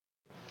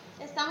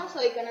Estamos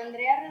hoy con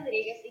Andrea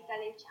Rodríguez y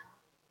Khalil Chan.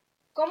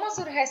 ¿Cómo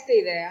surge esta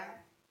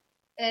idea?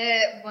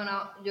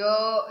 Bueno,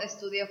 yo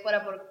estudié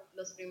fuera por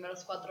los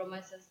primeros 4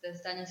 meses de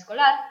este año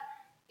escolar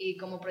y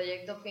como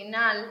proyecto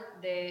final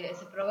de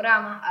ese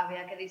programa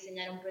había que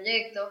diseñar un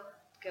proyecto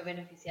que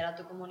beneficiara a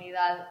tu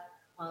comunidad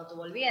cuando tú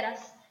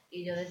volvieras,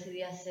 y yo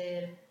decidí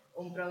hacer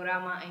un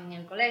programa en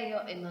el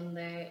colegio en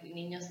donde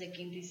niños de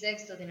quinto y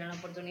sexto tenían la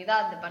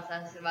oportunidad de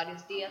pasarse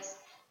varios días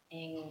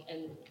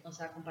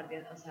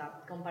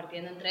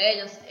compartiendo entre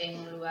ellos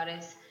en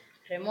lugares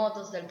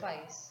remotos del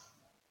país.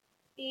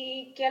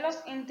 ¿Y qué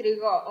los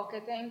intrigó o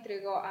qué te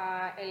intrigó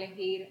a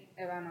elegir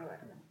Ébano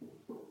Verde?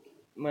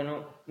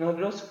 Bueno,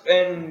 nosotros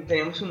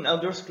teníamos un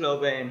Outdoors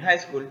Club en high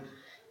school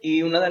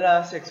y una de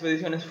las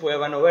expediciones fue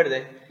Ébano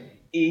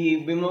Verde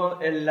y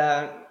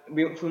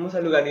fuimos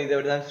al lugar y de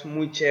verdad es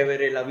muy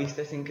chévere, la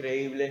vista es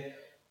increíble,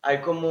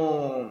 hay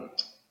como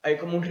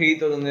un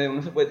rito donde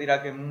uno se puede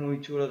tirar que es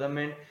muy chulo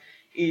también,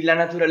 y la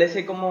naturaleza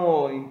es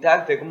como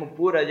intacta, es como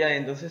pura ya,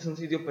 entonces es un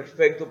sitio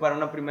perfecto para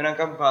una primera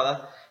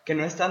acampada que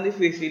no es tan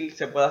difícil,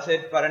 se puede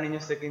hacer para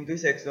niños de quinto y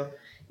sexto,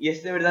 y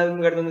es de verdad un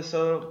lugar donde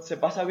se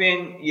pasa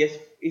bien y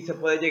se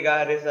puede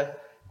llegar,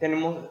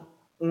 tenemos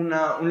un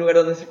lugar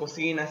donde se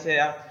cocina,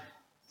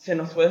 se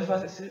nos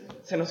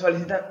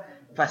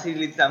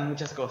facilitan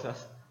muchas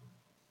cosas.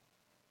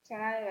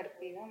 Suena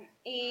divertido.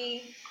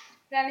 Y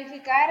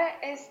planificar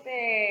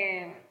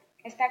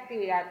esta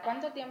actividad,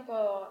 ¿cuánto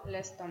tiempo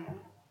les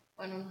tomó?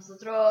 Bueno,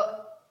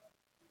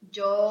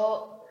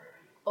 yo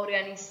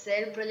organicé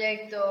el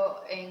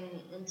proyecto en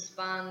un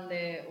span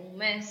de un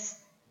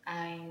mes,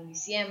 en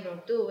diciembre,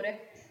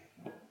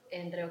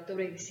 entre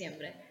octubre y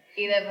diciembre.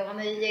 Y después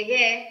cuando yo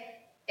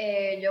llegué,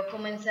 yo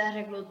comencé a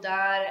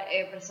reclutar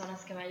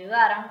personas que me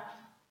ayudaran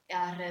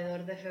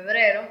alrededor de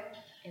febrero.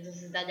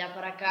 Entonces de allá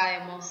para acá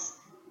hemos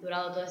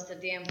durado todo este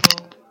tiempo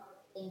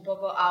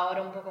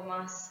ahora un poco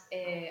más,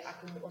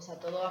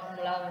 todo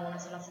acumulado en una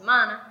sola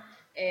semana,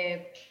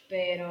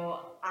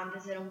 pero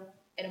antes era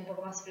un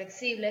poco más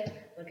flexible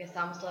porque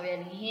estábamos todavía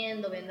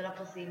eligiendo, viendo la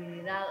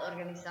posibilidad,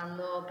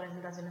 organizando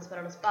presentaciones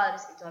para los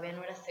padres y todavía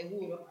no era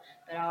seguro,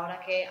 pero ahora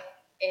que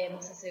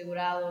hemos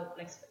asegurado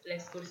la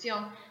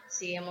excursión,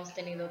 sí hemos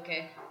tenido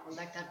que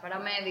contactar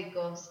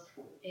paramédicos,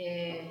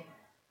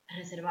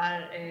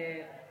 reservar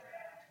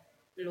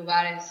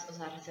lugares,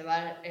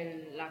 reservar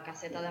la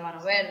caseta de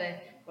Ébano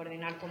Verde,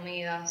 coordinar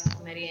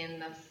comidas,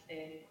 meriendas,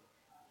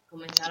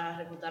 comenzar a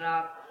reclutar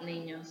a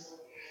niños,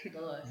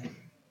 todo eso.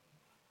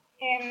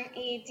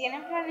 ¿Y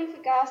tienen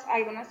planificadas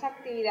algunas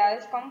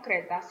actividades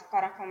concretas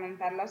para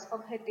fomentar los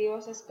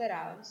objetivos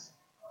esperados?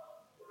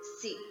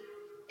 Sí.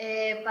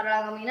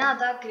 Para la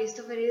caminata,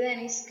 Christopher y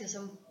Dennis, que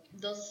son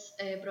dos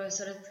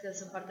profesores que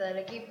son parte del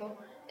equipo,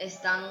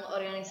 están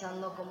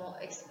organizando como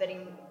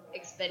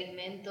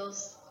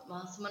experimentos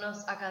más o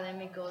menos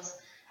académicos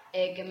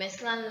que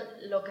mezclan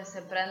lo que se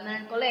aprende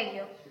en el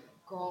colegio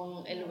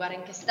con el lugar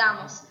en que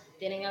estamos.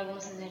 Tienen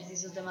algunos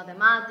ejercicios de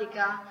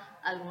matemática,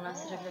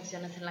 algunas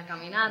reflexiones en la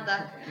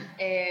caminata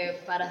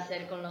para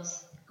hacer con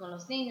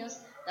los niños.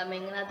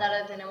 También en la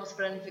tarde tenemos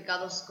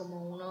planificados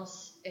como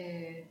unas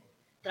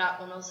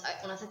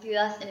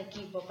actividades en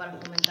equipo para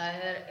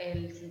fomentar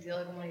el sentido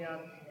de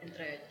comunidad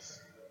entre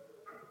ellos.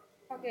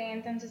 Ok,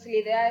 entonces la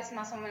idea es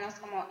más o menos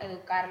como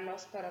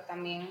educarlos, pero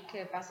también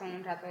que pasen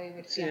un rato de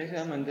diversión. Sí,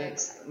 exactamente.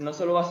 No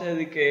solo va a ser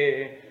de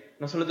que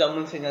no solo te vamos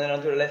a enseñar de la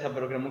naturaleza,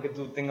 pero queremos que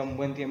tú tengas un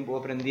buen tiempo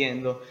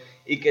aprendiendo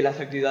y que las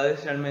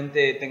actividades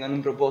realmente tengan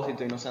un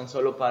propósito y no sean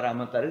solo para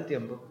matar el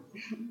tiempo.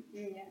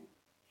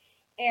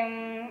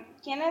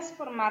 ¿Quiénes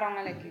formaron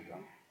el equipo?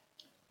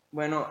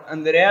 Bueno,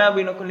 Andrea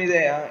vino con la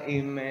idea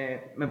y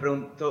me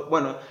preguntó,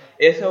 bueno,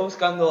 ella estaba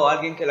buscando a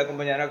alguien que la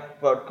acompañara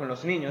con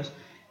los niños,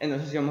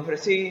 entonces yo me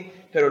ofrecí,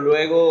 pero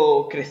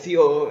luego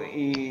creció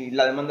y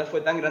la demanda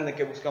fue tan grande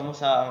que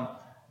buscamos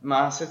a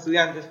más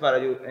estudiantes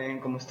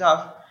como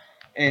staff,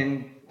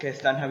 que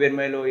están Javier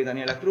Melo y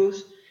Daniela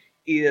Cruz,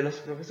 y de los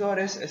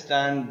profesores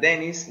están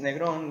Denis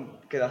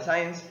Negrón, que da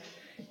Science,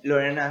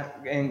 Lorena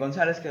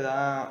González, que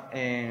da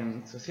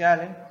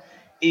Sociales,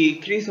 y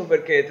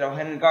Christopher, que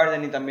trabaja en el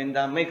Garden y también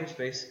da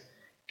Makerspace,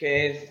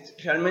 que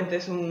realmente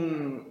es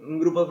un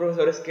grupo de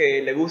profesores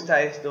que le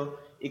gusta esto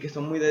y que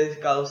son muy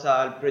dedicados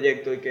al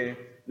proyecto y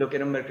que lo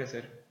quieren ver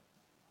crecer.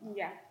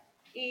 Ya.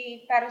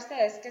 ¿Y para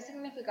ustedes qué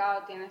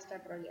significado tiene este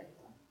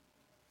proyecto?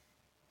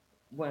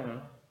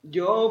 Bueno,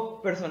 yo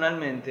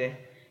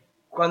personalmente,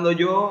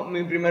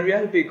 mi primer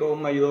viaje al pico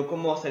me ayudó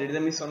como a salir de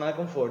mi zona de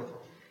confort.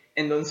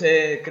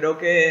 Entonces creo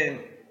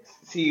que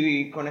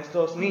si con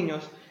estos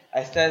niños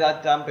a esta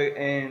edad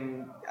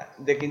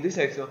de quinto y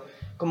sexto,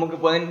 como que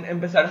pueden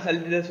empezar a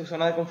salir de su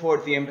zona de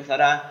confort y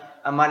empezar a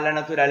amar la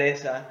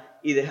naturaleza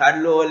y dejar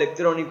lo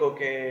electrónico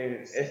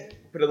que es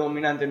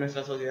predominante en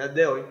nuestra sociedad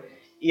de hoy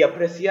y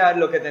apreciar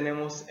lo que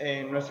tenemos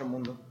en nuestro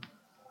mundo.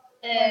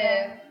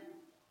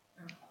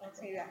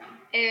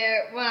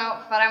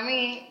 Bueno, para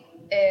mí,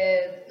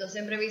 lo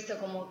siempre he visto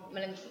como,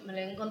 me lo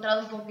he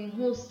encontrado un poco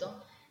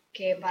injusto,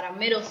 que para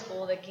middle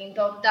school, de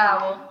quinto a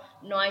octavo,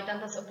 no hay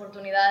tantas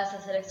oportunidades de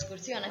hacer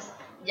excursiones,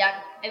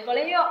 ya el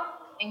colegio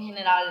en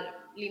general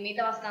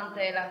limita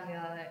bastante la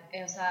cantidad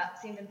de, o sea,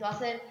 se intentó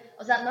hacer,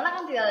 o sea, no la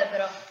cantidad de,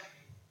 pero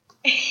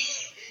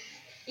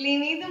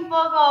limita un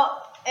poco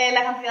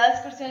la cantidad de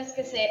excursiones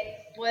que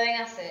se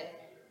pueden hacer.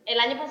 El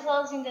año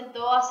pasado se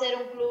intentó hacer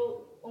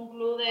un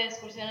club de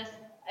excursiones,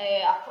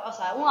 o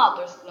sea, un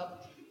outdoors club,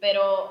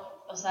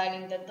 pero, o sea,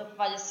 el intento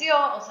falleció,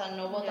 o sea,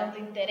 no hubo tanto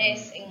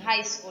interés en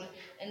high school.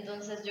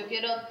 Entonces yo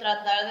quiero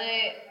tratar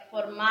de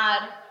formar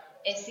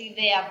esa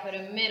idea, pero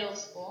en middle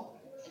school,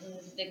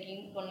 entonces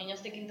con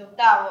niños de quinto a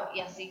octavo,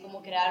 y así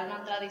como crear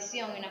una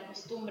tradición y una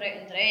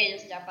costumbre entre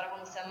ellos, ya para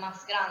cuando sean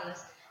más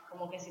grandes,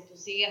 como que si tú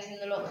sigues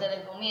haciéndolo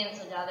desde el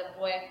comienzo, ya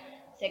después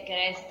se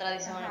crea esa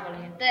tradición en el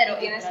colegio entero. Y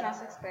tienes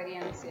más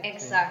experiencia.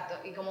 Exacto,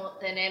 y como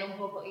tener un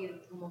poco, y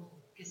como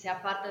que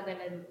sea parte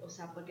del, o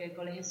sea, porque el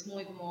colegio es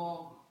muy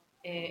como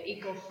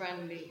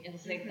eco-friendly,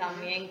 entonces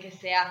también que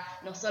sea,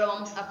 no solo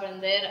vamos a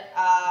aprender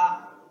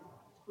a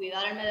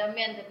cuidar el medio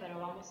ambiente, pero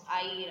vamos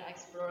a ir a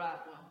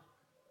explorarlo.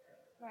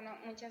 Bueno,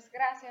 muchas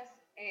gracias.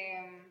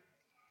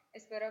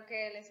 Espero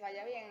que les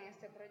vaya bien en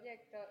este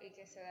proyecto y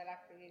que se dé la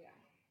actividad.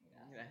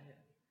 Gracias.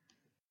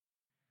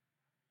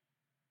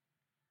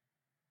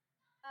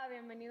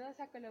 Bienvenidos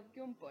a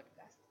Colloquium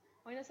Podcast.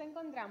 Hoy nos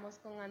encontramos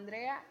con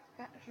Andrea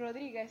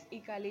Rodríguez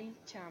y Khalil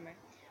Chame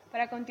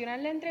para continuar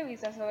la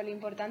entrevista sobre el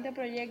importante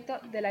proyecto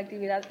de la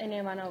actividad en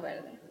Ébano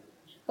Verde.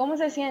 ¿Cómo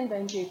se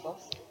sienten,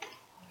 chicos?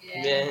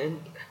 Bien.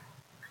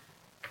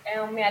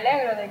 Me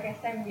alegro de que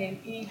estén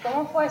bien. ¿Y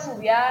cómo fue su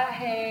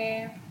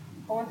viaje?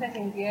 ¿Cómo se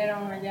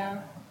sintieron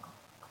allá?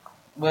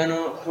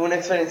 Bueno, fue una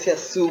experiencia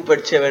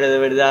súper chévere, de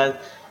verdad.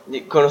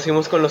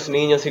 Conocimos con los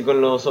niños y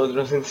con los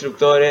otros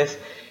instructores,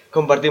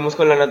 compartimos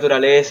con la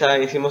naturaleza,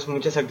 hicimos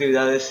muchas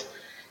actividades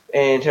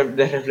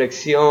de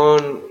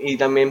reflexión y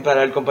también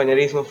para el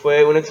compañerismo.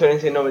 Fue una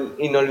experiencia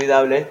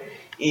inolvidable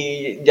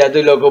y ya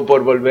estoy loco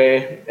por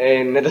volver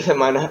en esta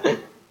semana.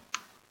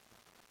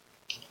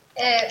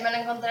 Me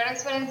la encontré una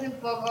experiencia un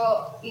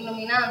poco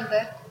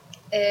iluminante.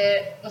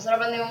 Nosotros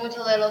aprendimos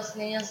mucho de los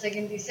niños de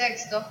quinto y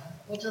sexto,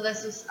 mucho de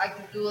sus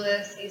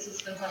actitudes y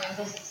sus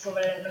pensamientos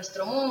sobre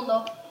nuestro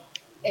mundo,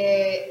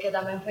 que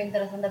también fue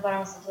interesante para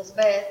nosotros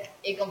ver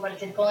y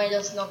compartir con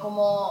ellos, no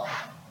como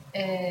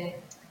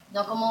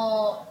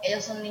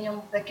ellos son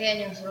niños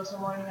pequeños, nosotros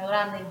somos niños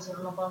grandes y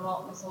nosotros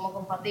no somos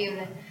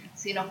compatibles,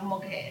 sino como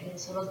que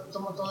nosotros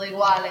somos todos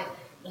iguales,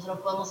 nosotros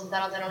podemos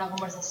sentarnos a tener una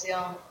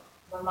conversación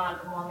normal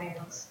como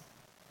amigos.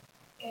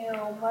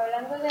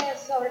 Hablando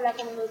sobre la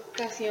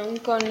comunicación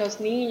con los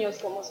niños,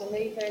 como son de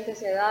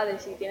diferentes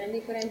edades y tienen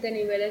diferentes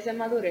niveles de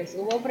madurez,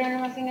 ¿hubo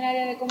problemas en el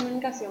área de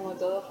comunicación o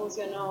todo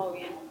funcionó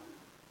bien?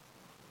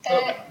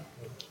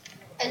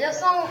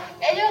 Ellos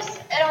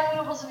eran un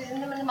grupo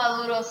suficientemente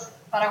maduros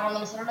para cuando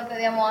nosotros les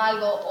pedíamos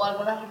algo o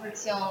alguna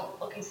reflexión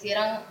o que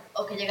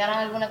llegaran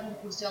a alguna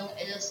conclusión,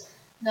 ellos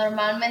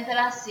normalmente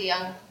la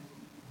hacían.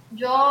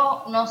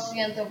 Yo no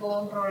siento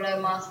como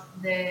problemas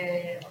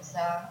de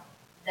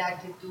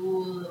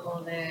actitud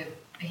o de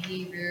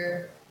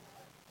behavior.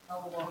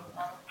 No.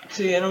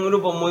 Sí, era un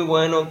grupo muy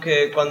bueno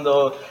que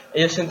cuando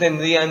ellos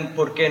entendían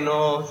por qué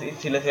no,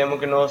 si les decíamos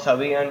que no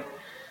sabían.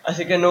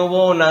 Así que no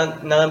hubo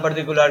nada en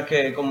particular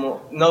que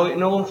no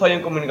hubo un fallo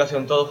en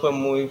comunicación, todo fue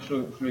muy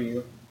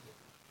fluido.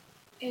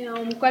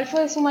 ¿Cuál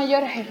fue su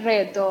mayor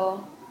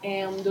reto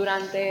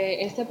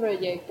durante este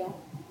proyecto?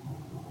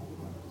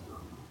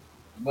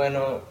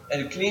 Bueno,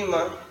 el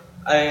clima,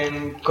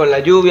 con la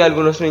lluvia,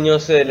 algunos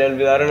niños se le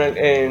olvidaron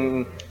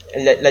en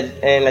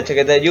la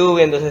chaqueta de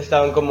lluvia, entonces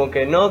estaban como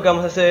que no, ¿qué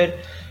vamos a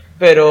hacer?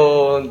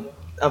 Pero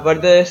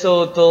aparte de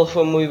eso, todo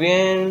fue muy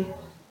bien,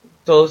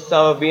 todo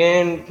estaba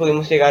bien,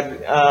 pudimos llegar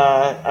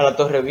a la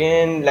torre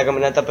bien, la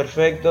caminata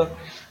perfecto,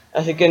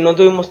 así que no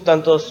tuvimos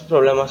tantos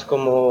problemas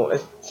como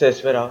se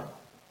esperaba.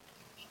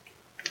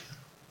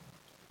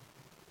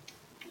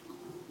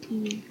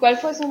 ¿Cuál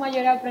fue su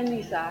mayor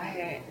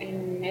aprendizaje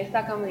en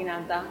esta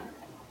caminata?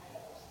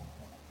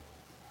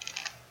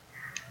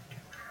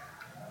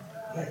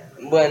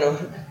 Bueno,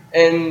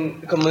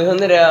 como dijo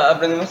Andrea,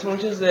 aprendimos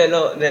mucho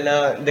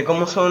de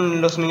cómo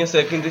son los niños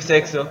de quinto y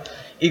sexto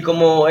y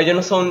como ellos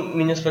no son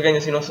niños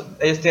pequeños, sino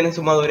ellos tienen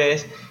su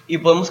madurez y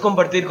podemos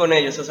compartir con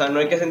ellos, o sea, no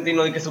hay que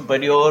sentirnos de que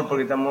superior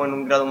porque estamos en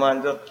un grado más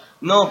alto,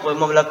 no,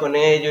 podemos hablar con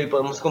ellos y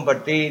podemos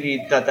compartir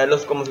y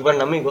tratarlos como si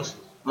fueran amigos,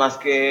 más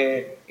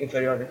que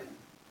inferiores.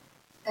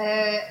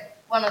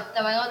 Bueno,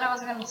 también otra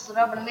cosa que nosotros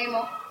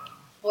aprendimos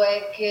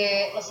fue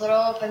que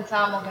nosotros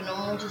pensábamos que no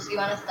muchos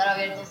iban a estar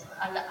abiertos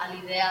a la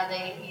idea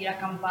de ir a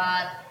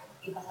acampar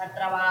y pasar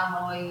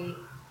trabajo y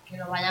que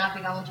nos vayan a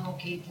picar mucho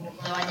mosquitos, no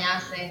poder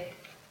bañarse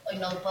y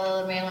no poder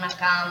dormir en una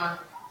cama.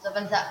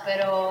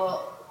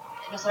 Pero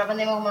nosotros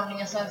aprendimos como los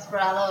niños son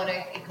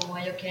exploradores y como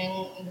ellos quieren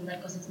intentar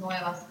cosas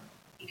nuevas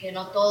y que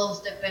no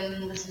todos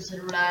dependen de su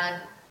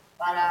celular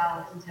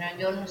para funcionar.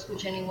 Yo no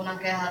escuché ninguna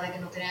queja de que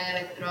no tenían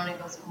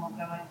electrónicos, como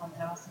que me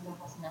encontré bastante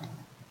fascinante.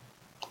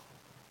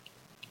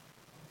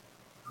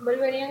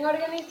 ¿Volverían a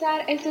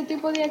organizar este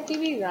tipo de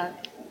actividad?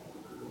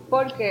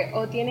 ¿Por qué?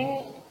 ¿O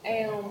tienen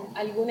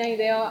alguna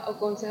idea o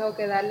consejo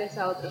que darles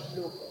a otros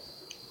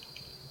grupos?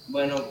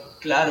 Bueno,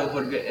 claro,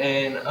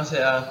 porque, o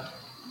sea,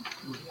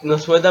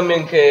 nos fue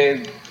también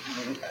que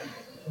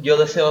yo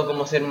deseo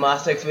como hacer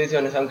más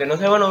expediciones, aunque no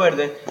sea Mano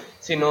Verde,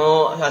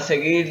 sino a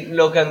seguir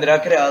lo que Andrea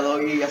ha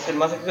creado y hacer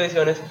más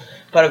expediciones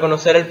para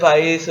conocer el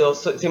país o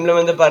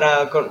simplemente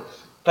para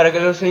que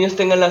los niños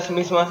tengan las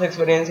mismas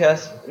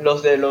experiencias,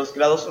 los de los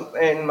grados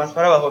más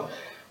para abajo,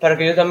 para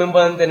que ellos también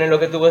puedan tener lo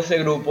que tuvo ese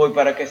grupo y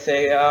para que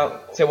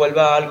se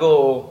vuelva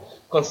algo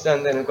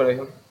constante en el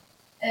colegio.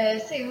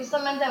 Sí,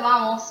 justamente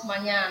vamos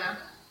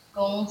mañana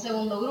con un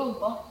segundo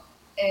grupo,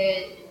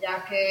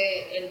 ya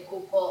que el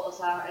cupo, o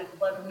sea, el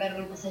cupo del primer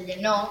grupo se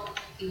llenó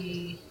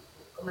y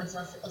comenzó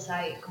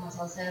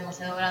a ser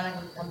demasiado grande,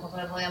 que tampoco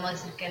le podíamos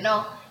decir que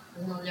no.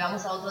 Entonces nos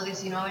llevamos a otros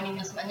 19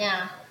 niños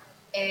mañana.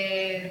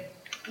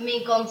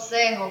 Mi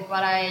consejo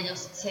para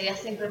ellos sería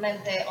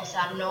simplemente, o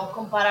sea, no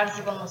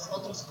compararse con los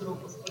otros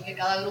grupos, porque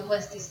cada grupo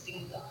es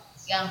distinto.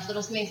 Y a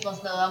nosotros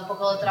mismos nos da un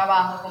poco de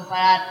trabajo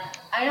comparar,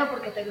 ay no,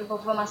 porque este grupo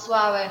fue más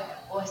suave,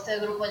 o este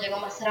grupo llegó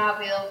más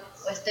rápido,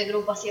 o este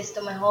grupo hacía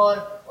esto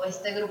mejor, o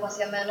este grupo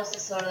hacía menos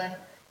desorden.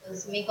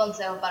 Entonces mi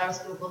consejo para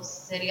los grupos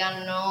sería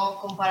no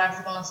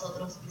compararse con los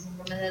otros y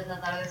simplemente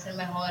tratar de ser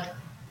mejor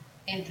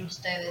entre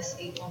ustedes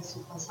y con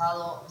su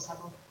pasado, o sea,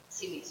 con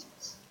sí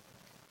mismos.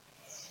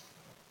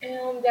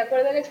 De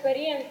acuerdo a la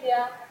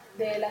experiencia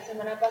de la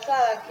semana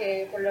pasada,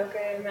 que por lo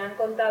que me han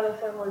contado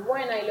fue muy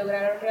buena y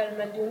lograron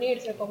realmente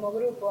unirse como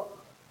grupo,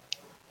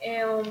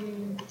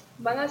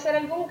 ¿van a hacer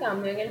algún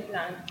cambio en el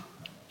plan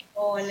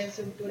o en la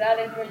estructura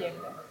del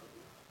proyecto?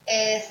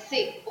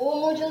 Sí,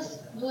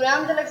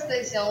 durante la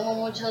expedición hubo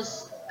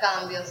muchos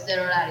cambios del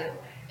horario.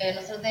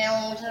 Nosotros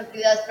teníamos muchas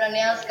actividades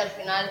planeadas que al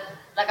final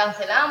la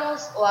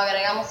cancelamos o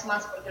agregamos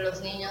más porque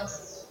los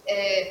niños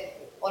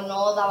o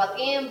no daba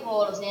tiempo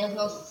o los niños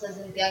no se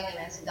sentían en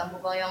eso y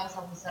tampoco íbamos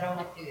a ajustar a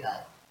una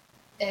actividad.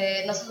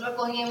 Nosotros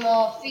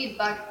cogimos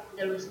feedback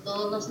de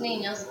todos los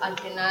niños al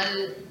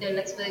final de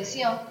la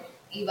expedición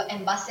y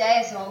en base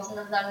a eso vamos a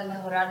tratar de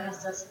mejorar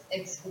nuestras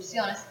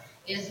excursiones.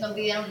 Ellos nos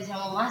pidieron que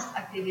hiciéramos más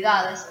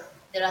actividades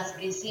de las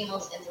que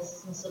hicimos,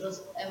 entonces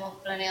nosotros hemos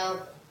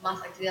planeado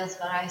más actividades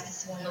para este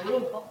segundo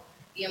grupo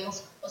y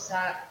entonces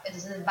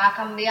va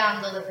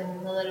cambiando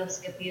dependiendo de los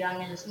que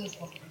pidan ellos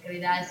mismos, porque la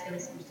idea es que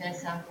las excursiones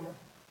sean como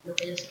lo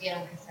que ellos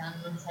quieran que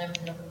sean, no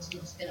necesariamente lo que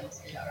nosotros queremos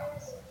que ellos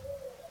hagamos.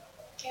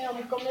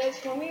 Como les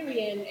fue muy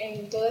bien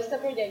en todo este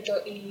proyecto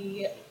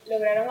y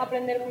lograron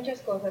aprender muchas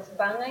cosas,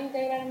 ¿van a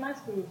integrar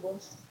más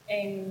grupos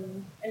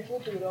en el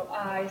futuro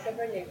a este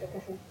proyecto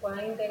que se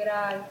puedan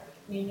integrar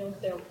niños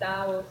de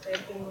octavo,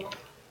 séptimo?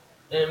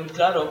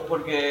 Claro,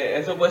 porque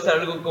eso puede ser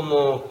algo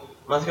como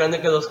más grande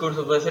que 2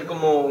 cursos, puede ser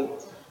como,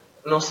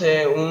 no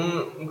sé,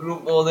 un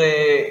grupo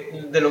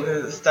de los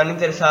que están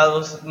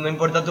interesados, no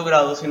importa tu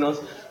grado, sino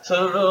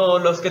solo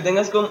los que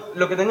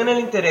lo que tengan el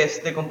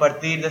interés de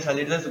compartir, de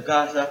salir de su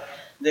casa,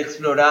 de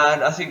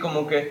explorar, así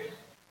como que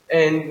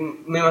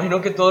me imagino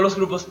que todos los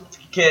grupos,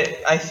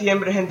 que hay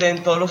siempre gente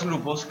en todos los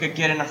grupos que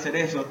quieren hacer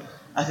eso,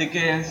 así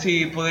que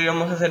sí,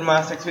 podríamos hacer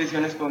más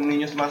expediciones con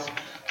niños más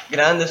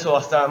grandes o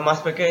hasta más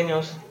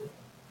pequeños.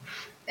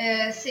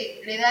 Sí,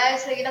 la idea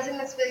es seguir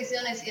haciendo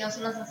expediciones y no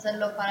solo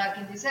hacerlo para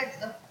quinto y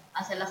sexto,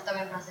 hacerlas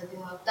también para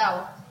séptimo y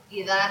octavo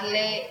y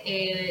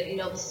darle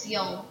la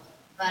opción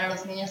para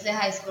los niños de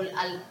high school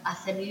a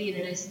ser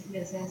líderes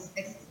de esas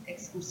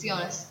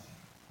excursiones.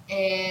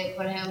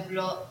 Por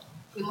ejemplo,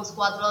 fuimos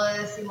 4 de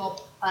décimo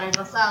para el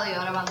pasado y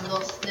ahora van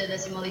 2 de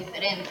décimo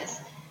diferentes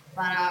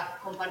para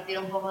compartir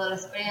un poco de la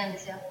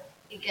experiencia.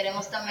 Y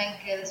queremos también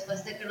que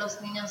después de que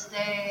los niños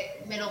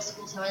de middle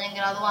school se vayan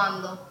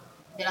graduando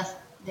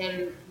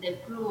del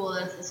club o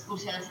de las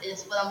excursiones,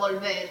 ellos puedan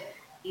volver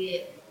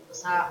y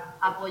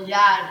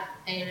apoyar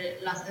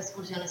las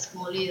excursiones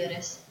como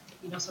líderes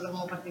y no solo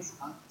como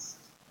participantes.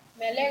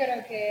 Me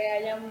alegro que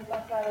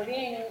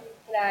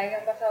la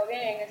hayan pasado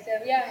bien en este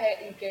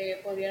viaje y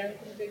que pudieran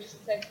cumplir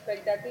sus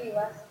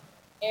expectativas.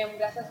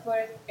 Gracias por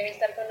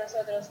estar con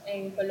nosotros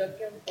en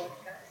Coloquium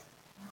Podcast.